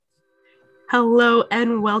Hello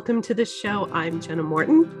and welcome to the show. I'm Jenna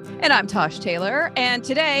Morton. And I'm Tosh Taylor. And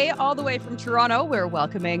today, all the way from Toronto, we're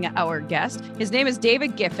welcoming our guest. His name is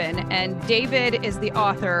David Giffen, and David is the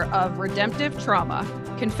author of Redemptive Trauma,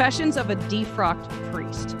 Confessions of a Defrocked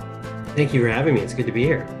Priest. Thank you for having me. It's good to be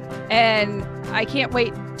here. And I can't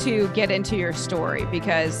wait to get into your story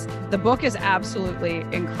because the book is absolutely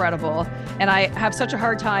incredible. And I have such a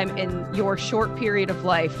hard time in your short period of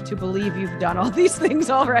life to believe you've done all these things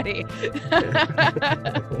already.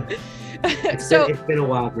 It's been a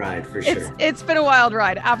wild ride for sure. It's been a wild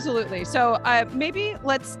ride. Absolutely. So maybe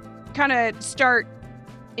let's kind of start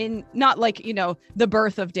in not like, the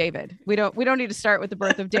birth of David. We don't need to start with the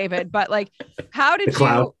birth of David, but like, how did the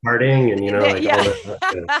cloud parting and, like yeah. all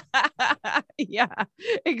that. Yeah,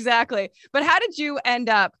 exactly. But how did you end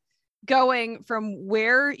up going from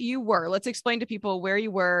where you were? Let's explain to people where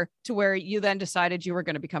you were to where you then decided you were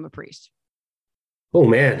going to become a priest. Oh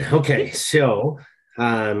man. Okay. So,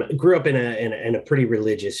 grew up in a pretty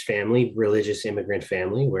religious family, religious immigrant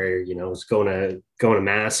family where, I was going to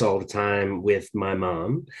mass all the time with my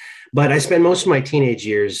mom, but I spent most of my teenage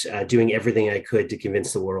years doing everything I could to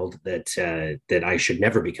convince the world that I should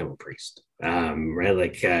never become a priest. Right.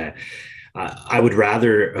 Like, I would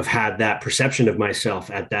rather have had that perception of myself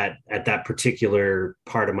at that particular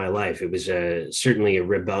part of my life. It was certainly a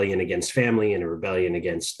rebellion against family and a rebellion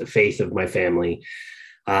against the faith of my family.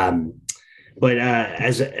 But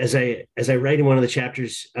as I write in one of the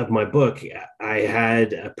chapters of my book, I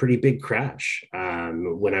had a pretty big crash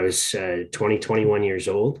when I was 21 years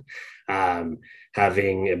old,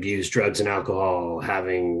 having abused drugs and alcohol,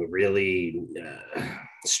 having really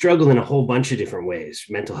struggled in a whole bunch of different ways,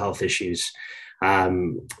 mental health issues.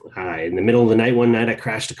 In the middle of the night, one night, I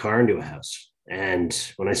crashed a car into a house. And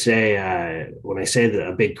when I say that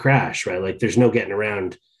a big crash, right, like there's no getting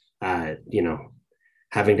around,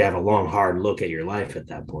 having to have a long, hard look at your life at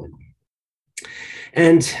that point.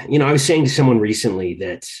 And, I was saying to someone recently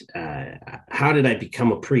that how did I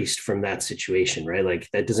become a priest from that situation, right? Like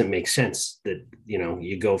that doesn't make sense that,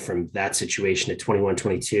 you go from that situation at 21,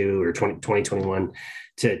 22 or 20, 21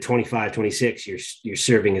 to 25, 26, you're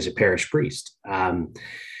serving as a parish priest. And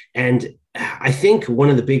I think one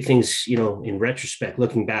of the big things, in retrospect,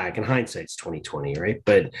 looking back, and hindsight's 2020, right?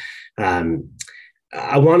 But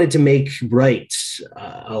I wanted to make right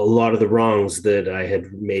a lot of the wrongs that I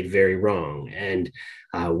had made very wrong. And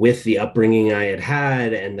with the upbringing I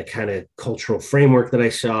had and the kind of cultural framework that I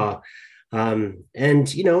saw,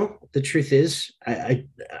 the truth is, I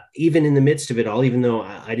even in the midst of it all, even though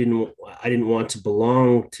I didn't want to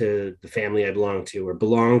belong to the family I belonged to or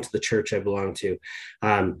belong to the church I belonged to,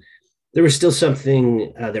 there was still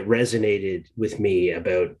something that resonated with me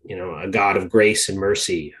about, a God of grace and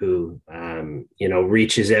mercy who,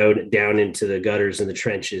 reaches out down into the gutters and the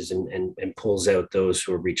trenches and pulls out those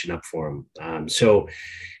who are reaching up for him. So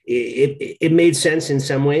it made sense in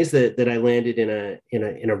some ways that I landed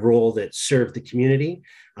in a role that served the community.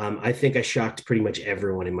 I think I shocked pretty much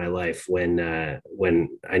everyone in my life when I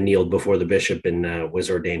kneeled before the bishop and was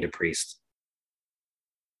ordained a priest.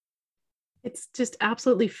 It's just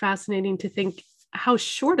absolutely fascinating to think how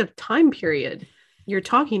short of time period you're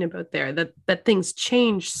talking about there, that things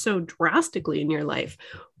changed so drastically in your life.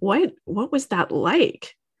 What was that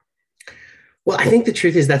like? Well, I think the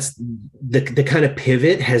truth is that's the kind of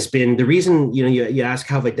pivot has been the reason, you ask,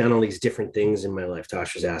 how have I done all these different things in my life?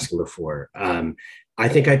 Tosh was asking before. I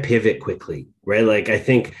think I pivot quickly, right? Like I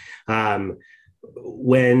think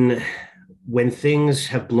when things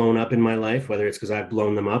have blown up in my life, whether it's because I've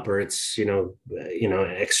blown them up or it's,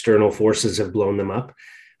 external forces have blown them up.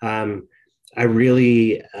 I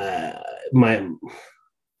really,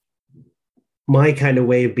 my kind of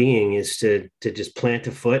way of being is to just plant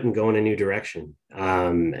a foot and go in a new direction.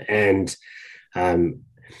 Like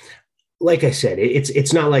I said,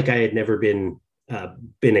 it's not like I had never been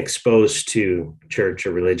exposed to church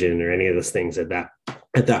or religion or any of those things at that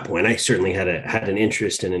point. I certainly had an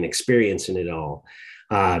interest and an experience in it all.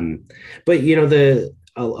 But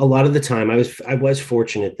a lot of the time I was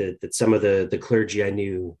fortunate that some of the clergy I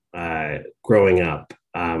knew growing up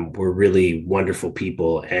were really wonderful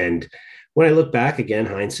people. And when I look back again,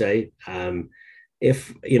 hindsight,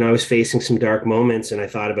 if, I was facing some dark moments and I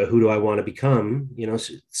thought about who do I want to become,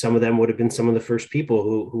 some of them would have been some of the first people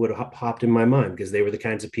who would have popped in my mind because they were the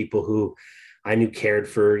kinds of people who I knew cared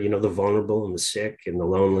for, the vulnerable and the sick and the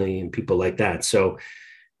lonely and people like that. So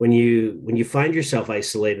when you find yourself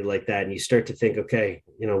isolated like that and you start to think, okay,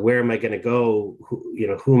 where am I going to go?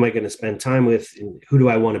 Who am I going to spend time with? And who do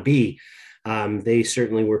I want to be? They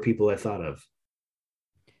certainly were people I thought of.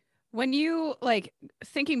 When you like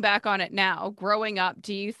thinking back on it now, growing up,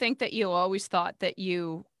 do you think that you always thought that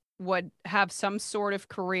you would have some sort of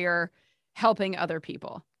career helping other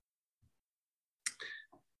people?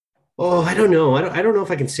 Oh, I don't know. I don't know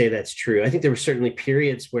if I can say that's true. I think there were certainly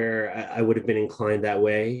periods where I would have been inclined that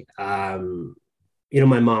way. My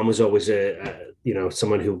mom was always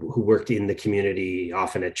someone who worked in the community,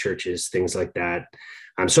 often at churches, things like that.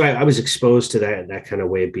 So I was exposed to that kind of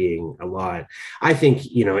way of being a lot. I think,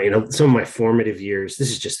 some of my formative years, this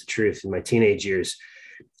is just the truth. In my teenage years,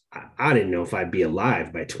 I didn't know if I'd be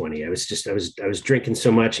alive by 20. I was drinking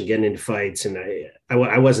so much and getting into fights, and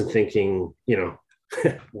I wasn't thinking,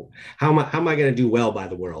 how am I going to do well by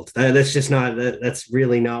the world? That's just not, that's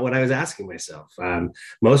really not what I was asking myself.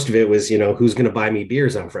 Most of it was, who's going to buy me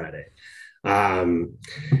beers on Friday? And,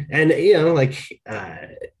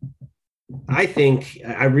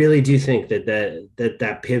 I really do think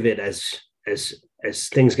that pivot as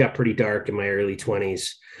things got pretty dark in my early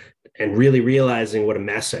 20s, and really realizing what a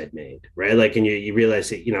mess I'd made, right? Like, and you realize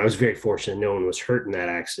that, I was very fortunate no one was hurt in that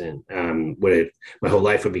accident. My whole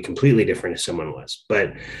life would be completely different if someone was.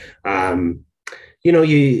 But, you know,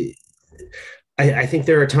 you, I think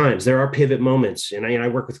there are pivot moments, and I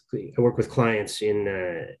work with clients in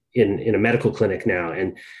a medical clinic now,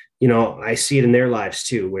 and I see it in their lives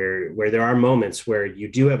too, where there are moments where you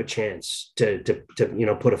do have a chance to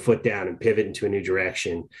put a foot down and pivot into a new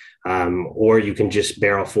direction, or you can just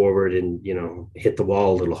barrel forward and hit the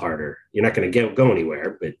wall a little harder. You're not going to go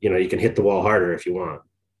anywhere, but you can hit the wall harder if you want.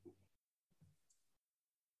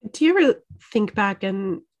 Do you ever think back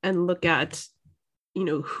and look at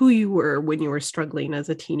who you were when you were struggling as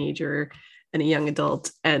a teenager and a young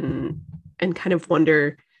adult, and kind of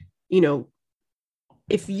wonder,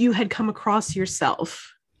 if you had come across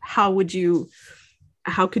yourself, how could you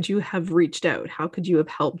have reached out? How could you have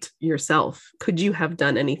helped yourself? Could you have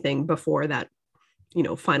done anything before that,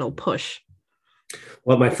 final push?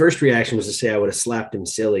 Well, my first reaction was to say I would have slapped him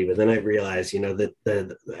silly, but then I realized,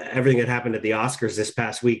 that everything that happened at the Oscars this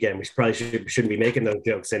past weekend, we probably shouldn't be making those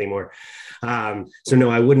jokes anymore. So no,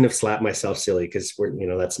 I wouldn't have slapped myself silly, because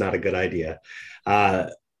that's not a good idea. The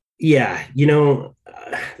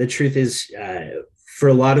truth is, for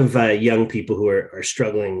a lot of young people who are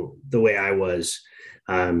struggling the way I was,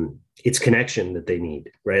 it's connection that they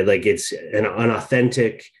need, right? Like, it's an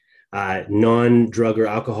authentic, non-drug or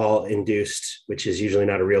alcohol induced, which is usually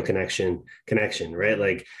not a real connection, right?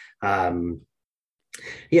 Like, I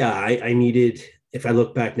needed, if I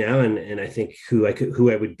look back now and I think who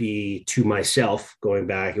I would be to myself going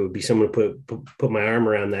back, it would be someone to put my arm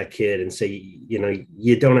around that kid and say,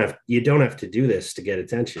 you don't have to do this to get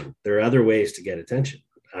attention. There are other ways to get attention.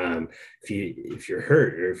 If you're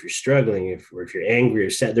hurt, or if you're struggling, or if you're angry or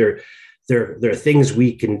sad, there are things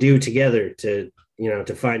we can do together to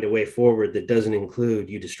find a way forward that doesn't include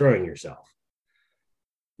you destroying yourself.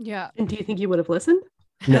 Yeah. And do you think you would have listened?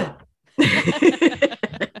 No.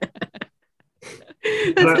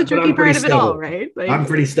 That's the tricky part of it all, right? Like, I'm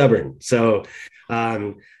pretty stubborn. So,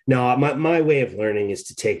 no, my way of learning is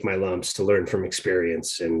to take my lumps, to learn from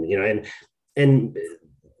experience, and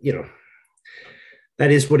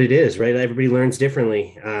that is what it is, right? Everybody learns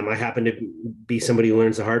differently. I happen to be somebody who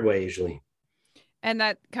learns the hard way usually. And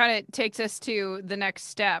that kind of takes us to the next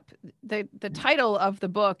step. The title of the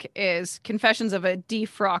book is Confessions of a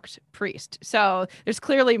Defrocked Priest. So there's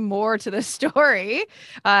clearly more to the story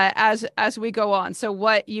as we go on.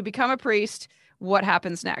 So you become a priest, what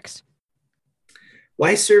happens next?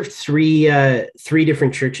 Well, I served three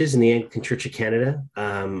different churches in the Anglican Church of Canada.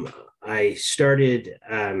 I started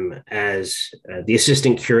as the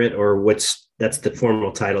assistant curate, or that's the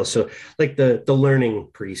formal title. So like the learning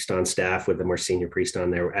priest on staff with the more senior priest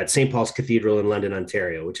on there at St. Paul's Cathedral in London,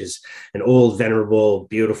 Ontario, which is an old, venerable,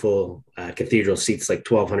 beautiful cathedral, seats like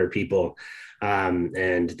 1,200 people.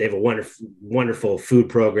 And they have a wonderful food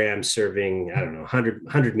program serving,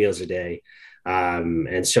 100 meals a day.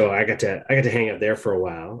 And so I got to hang out there for a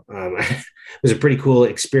while. It was a pretty cool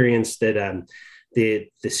experience that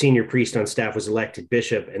the senior priest on staff was elected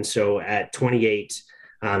bishop. And so at 28,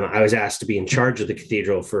 I was asked to be in charge of the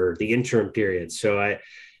cathedral for the interim period. So I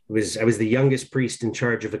was the youngest priest in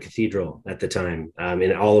charge of a cathedral at the time,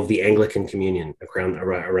 in all of the Anglican communion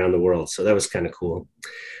around the world. So that was kind of cool.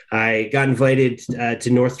 I got invited to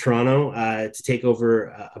North Toronto to take over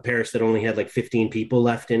a parish that only had like 15 people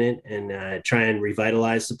left in it, and try and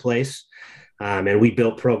revitalize the place. And we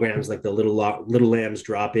built programs like the Little Lambs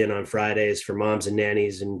drop in on Fridays for moms and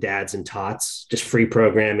nannies and dads and tots, just free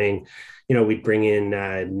programming. We'd bring in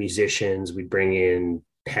musicians, we'd bring in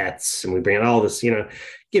pets, and we bring in all this,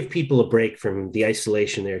 give people a break from the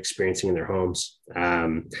isolation they're experiencing in their homes.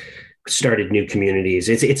 started new communities.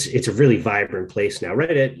 It's a really vibrant place now,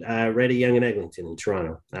 right at Yonge and Eglinton in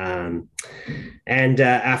Toronto. And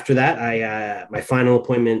after that, I my final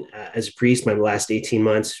appointment as a priest, my last 18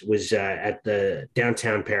 months was at the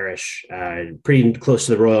downtown parish, pretty close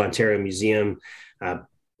to the Royal Ontario Museum.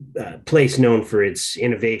 Place known for its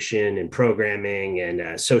innovation and programming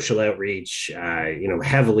and social outreach,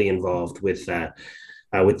 heavily involved with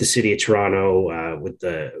the city of Toronto, with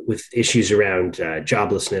issues around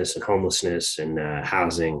joblessness and homelessness and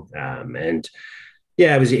housing. And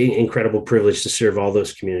yeah, it was an incredible privilege to serve all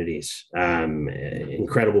those communities.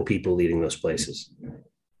 Incredible people leading those places.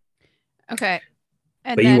 Okay.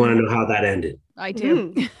 And but then, you want to know how that ended? I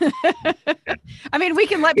do. I mean, we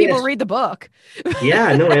can let people read the book.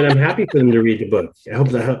 Yeah, no, and I'm happy for them to read the book. I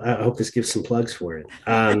hope this gives some plugs for it.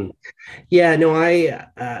 I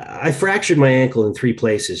fractured my ankle in 3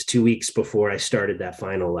 places 2 weeks before I started that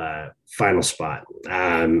final spot.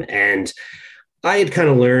 And I had kind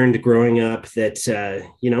of learned growing up that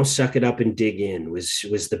suck it up and dig in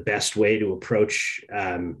was the best way to approach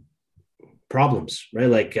problems, right?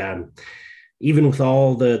 Like even with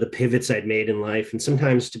all the pivots I'd made in life, and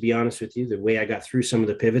sometimes, to be honest with you, the way I got through some of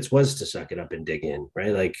the pivots was to suck it up and dig in,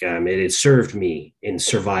 right? Like it served me in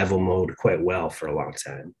survival mode quite well for a long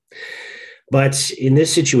time. But in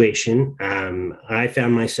this situation, I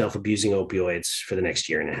found myself abusing opioids for the next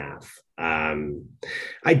year and a half.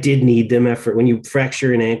 I did need them when you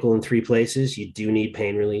fracture an ankle in 3 places, you do need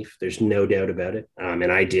pain relief. There's no doubt about it.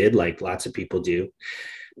 And I did, like lots of people do.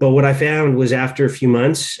 But what I found was after a few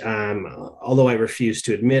months, although I refused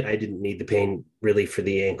to admit I didn't need the pain relief for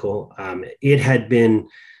the ankle, the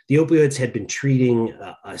opioids had been treating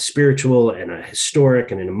a spiritual and a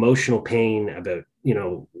historic and an emotional pain about,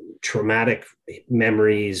 traumatic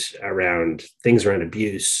memories around things around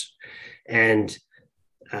abuse. And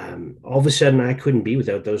all of a sudden I couldn't be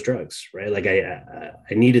without those drugs, right? Like I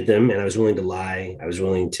needed them, and I was willing to lie. I was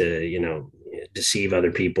willing to, deceive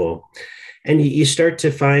other people. And you start to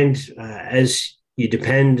find, as you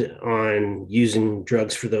depend on using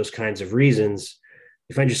drugs for those kinds of reasons,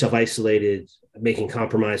 you find yourself isolated, making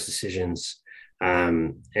compromised decisions.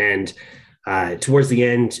 And towards the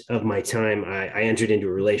end of my time, I entered into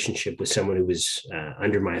a relationship with someone who was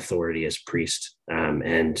under my authority as a priest.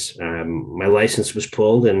 And my license was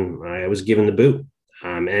pulled and I was given the boot,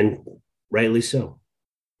 and rightly so.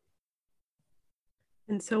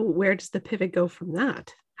 And so where does the pivot go from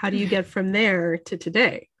that? How do you get from there to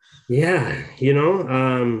today? Yeah,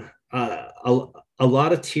 a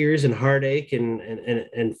lot of tears and heartache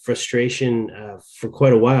and frustration for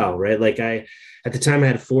quite a while, right? Like at the time I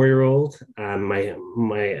had a 4-year-old. My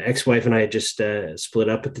ex-wife and I had just split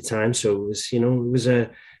up at the time, so it was a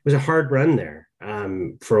hard run there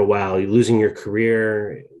for a while. You're losing your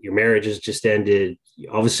career, your marriage has just ended.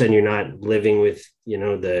 All of a sudden, you're not living with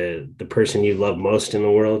the person you love most in the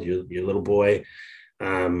world, your little boy.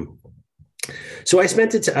 So I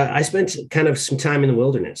spent kind of some time in the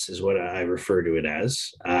wilderness, is what I refer to it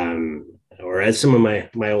as, or as some of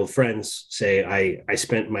my old friends say, I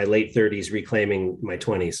spent my late 30s reclaiming my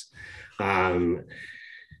 20s.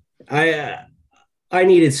 I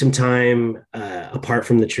needed some time apart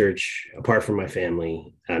from the church, apart from my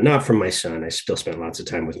family, not from my son. I still spent lots of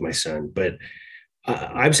time with my son, but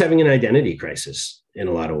I was having an identity crisis in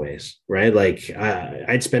a lot of ways, right? Like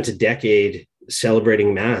I'd spent a decade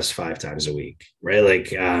celebrating mass 5 times a week, right?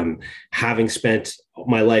 Like having spent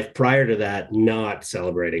my life prior to that not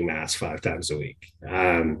celebrating mass 5 times a week.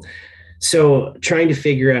 So trying to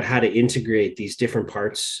figure out how to integrate these different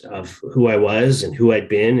parts of who I was and who I'd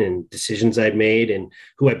been and decisions I'd made and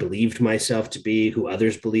who I believed myself to be, who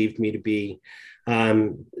others believed me to be.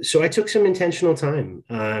 So I took some intentional time,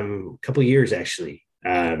 a couple of years actually,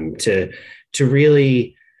 to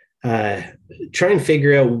really try and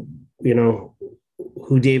figure out,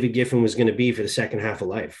 who David Giffen was going to be for the second half of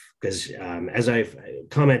life. Because as I've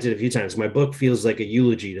commented a few times, my book feels like a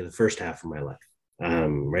eulogy to the first half of my life.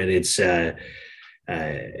 Right. It's I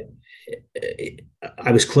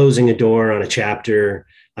was closing a door on a chapter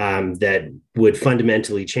that would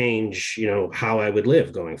fundamentally change, how I would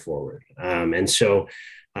live going forward. And so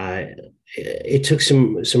it took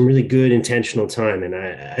some really good intentional time. And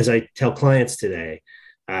as I tell clients today,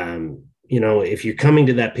 if you're coming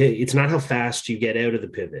to that pivot, it's not how fast you get out of the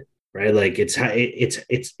pivot, right? Like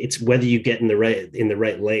it's whether you get in the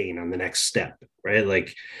right lane on the next step, right?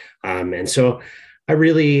 Like, and so I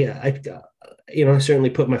certainly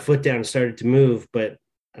put my foot down and started to move, but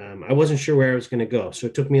I wasn't sure where I was going to go. So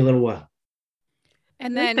it took me a little while.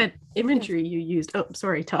 And then that imagery you used. Oh,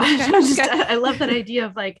 sorry, Tosh. I love that idea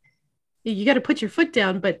of like, you got to put your foot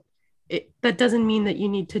down, but that doesn't mean that you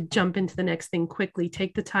need to jump into the next thing quickly.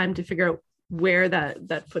 Take the time to figure out where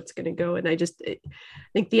that foot's going to go. And I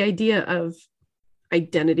think the idea of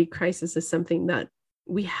identity crisis is something that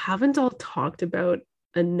we haven't all talked about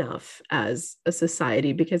enough as a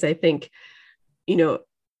society, because I think,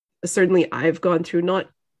 certainly I've gone through not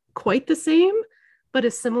quite the same, but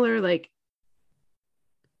a similar, like,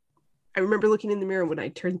 I remember looking in the mirror when I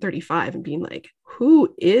turned 35 and being like,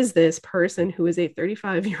 who is this person who is a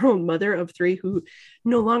 35-year-old mother of three who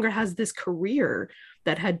no longer has this career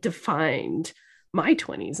that had defined my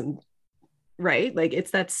 20s? And right, like,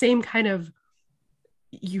 it's that same kind of,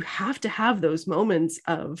 you have to have those moments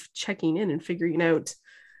of checking in and figuring out,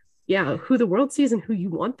 who the world sees and who you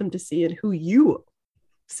want them to see and who you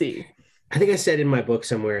see. I think I said in my book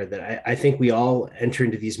somewhere that I think we all enter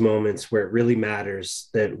into these moments where it really matters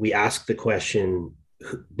that we ask the question,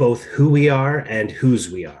 both who we are and whose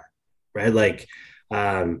we are, right? Like,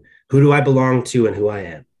 who do I belong to and who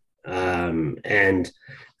I am?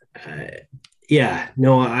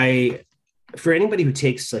 For anybody who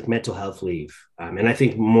takes like mental health leave, and I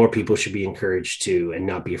think more people should be encouraged to and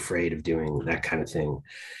not be afraid of doing that kind of thing,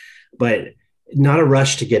 but not a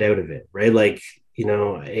rush to get out of it, right? Like,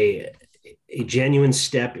 a genuine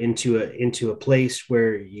step into a place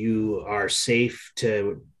where you are safe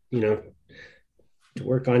to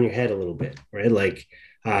work on your head a little bit, right? Like,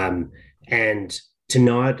 and to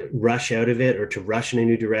not rush out of it or to rush in a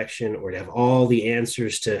new direction or to have all the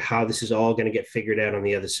answers to how this is all going to get figured out on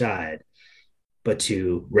the other side, but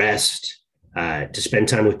to rest, to spend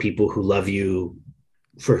time with people who love you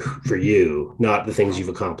for you, not the things you've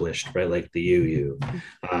accomplished, right? Like the you,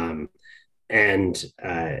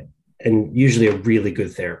 and usually a really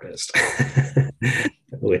good therapist,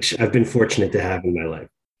 which I've been fortunate to have in my life.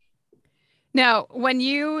 Now, when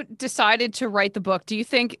you decided to write the book, do you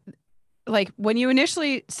think, like, when you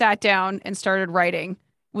initially sat down and started writing,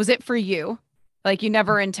 was it for you? Like, you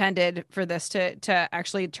never intended for this to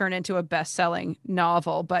actually turn into a best-selling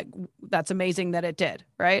novel, but that's amazing that it did,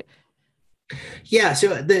 right? Yeah.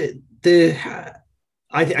 So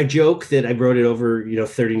I joke that I wrote it over,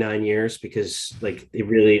 39 years because like it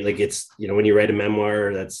really, like, it's, when you write a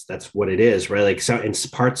memoir, that's what it is, right? Like, so, and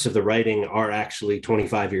parts of the writing are actually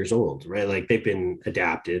 25 years old, right? Like they've been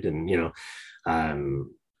adapted and,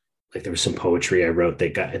 like there was some poetry I wrote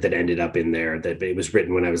that ended up in there that it was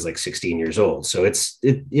written when I was like 16 years old. So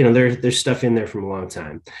there's stuff in there from a long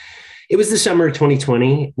time. It was the summer of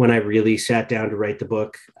 2020 when I really sat down to write the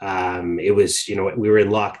book. It was, we were in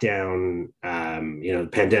lockdown. The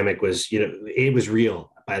pandemic was, it was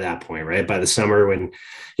real by that point, right? By the summer when,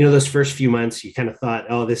 those first few months, you kind of thought,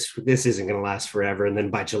 oh, this isn't going to last forever. And then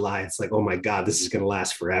by July, it's like, oh my God, this is going to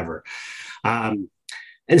last forever.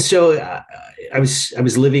 And so I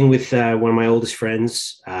was living with one of my oldest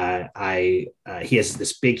friends. He has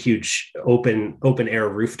this big, huge open air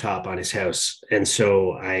rooftop on his house, and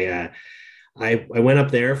so I went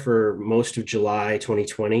up there for most of July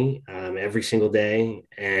 2020, every single day,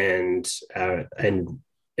 and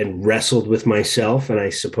wrestled with myself. And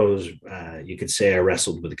I suppose you could say I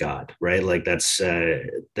wrestled with God, right? Like that's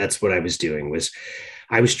what I was doing. It was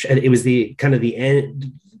the kind of the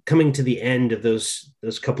end. Coming to the end of those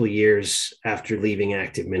couple of years after leaving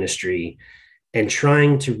active ministry and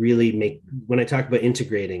trying to really when I talk about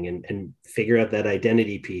integrating and figure out that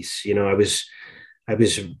identity piece, I was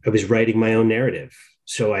writing my own narrative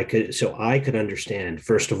so I could understand,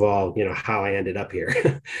 first of all, how I ended up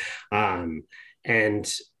here. When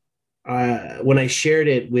I shared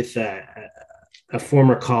it with a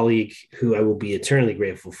former colleague who I will be eternally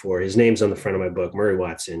grateful for, his name's on the front of my book, Murray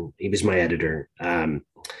Watson. He was my editor.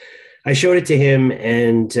 I showed it to him,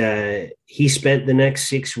 and he spent the next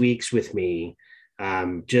 6 weeks with me,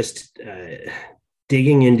 just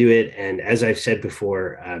digging into it. And as I've said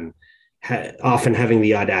before, often having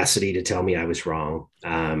the audacity to tell me I was wrong.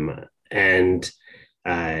 I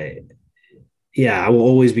will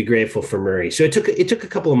always be grateful for Murray. So it took a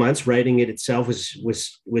couple of months. Writing it itself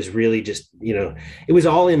was really just, it was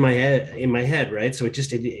all in my head, right? So I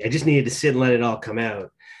just needed to sit and let it all come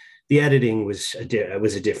out. The editing was a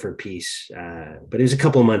different piece, but it was a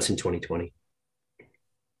couple of months in 2020.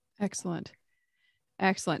 Excellent.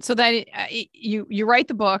 So then you write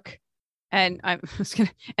the book, and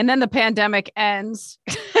and then the pandemic ends.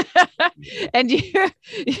 And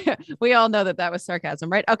we all know that was sarcasm,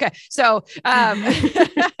 right? Okay. So,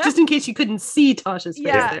 just in case you couldn't see Tasha's face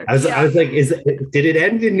there. I was like, did it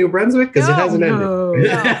end in New Brunswick? Because it hasn't ended. No.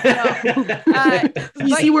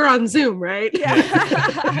 You see, we're on Zoom, right?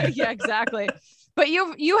 Yeah. Yeah, exactly. But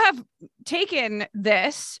you have taken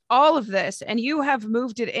all of this, and you have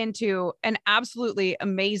moved it into an absolutely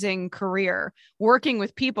amazing career working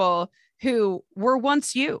with people who were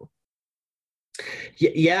once you.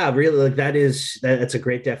 Yeah, really. Like that's a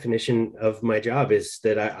great definition of my job, is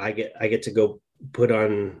that I get to go put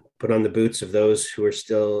on the boots of those who are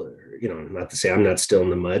still, not to say I'm not still in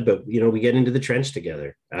the mud, but we get into the trench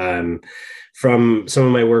together. From some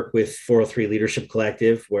of my work with 403 Leadership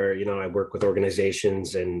Collective, where I work with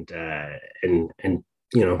organizations and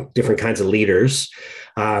different kinds of leaders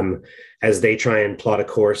as they try and plot a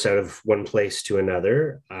course out of one place to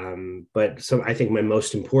another. But I think my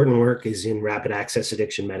most important work is in rapid access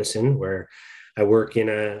addiction medicine, where I work in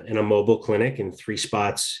a mobile clinic in 3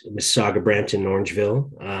 spots: Mississauga, Brampton,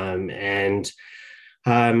 Orangeville, and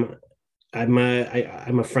I'm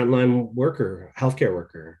a frontline worker, healthcare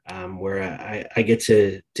worker, where I get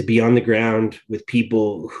to be on the ground with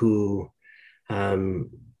people who are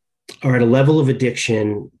at a level of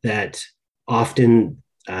addiction that often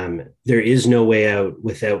there is no way out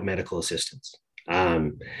without medical assistance.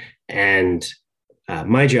 And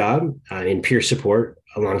my job in peer support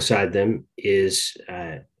alongside them is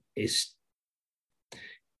to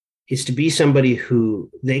be somebody who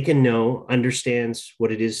they can know understands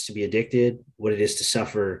what it is to be addicted, what it is to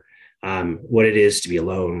suffer, what it is to be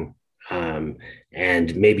alone,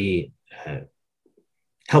 and maybe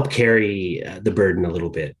help carry the burden a little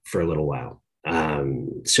bit for a little while.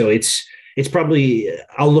 So it's probably,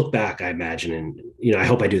 I'll look back, I imagine, and I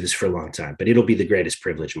hope I do this for a long time, but it'll be the greatest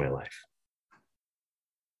privilege of my life.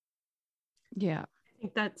 Yeah. I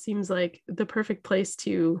think that seems like the perfect place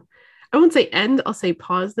to, I won't say end, I'll say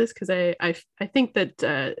pause this, because I think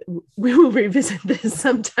that we will revisit this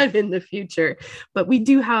sometime in the future, but we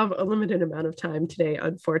do have a limited amount of time today,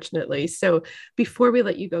 unfortunately. So before we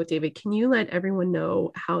let you go, David, can you let everyone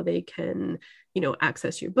know how they can,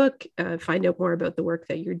 access your book, find out more about the work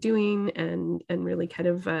that you're doing, and really kind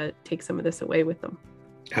of take some of this away with them?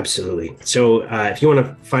 Absolutely. So if you want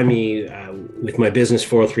to find me with my business,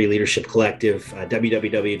 403 Leadership Collective,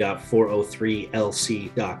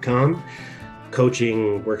 www.403lc.com.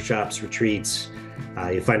 Coaching, workshops, retreats.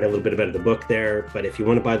 You'll find a little bit about the book there. But if you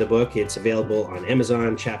want to buy the book, it's available on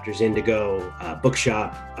Amazon, Chapters Indigo,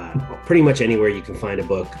 Bookshop, pretty much anywhere you can find a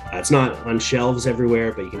book. It's not on shelves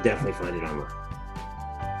everywhere, but you can definitely find it online.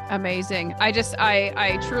 Amazing.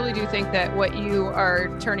 I truly do think that what you are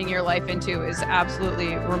turning your life into is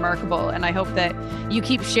absolutely remarkable. And I hope that you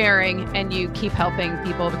keep sharing and you keep helping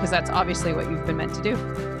people, because that's obviously what you've been meant to do.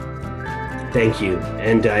 Thank you.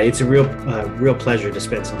 And it's a real pleasure to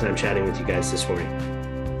spend some time chatting with you guys this morning.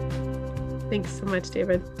 Thanks so much,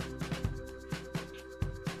 David.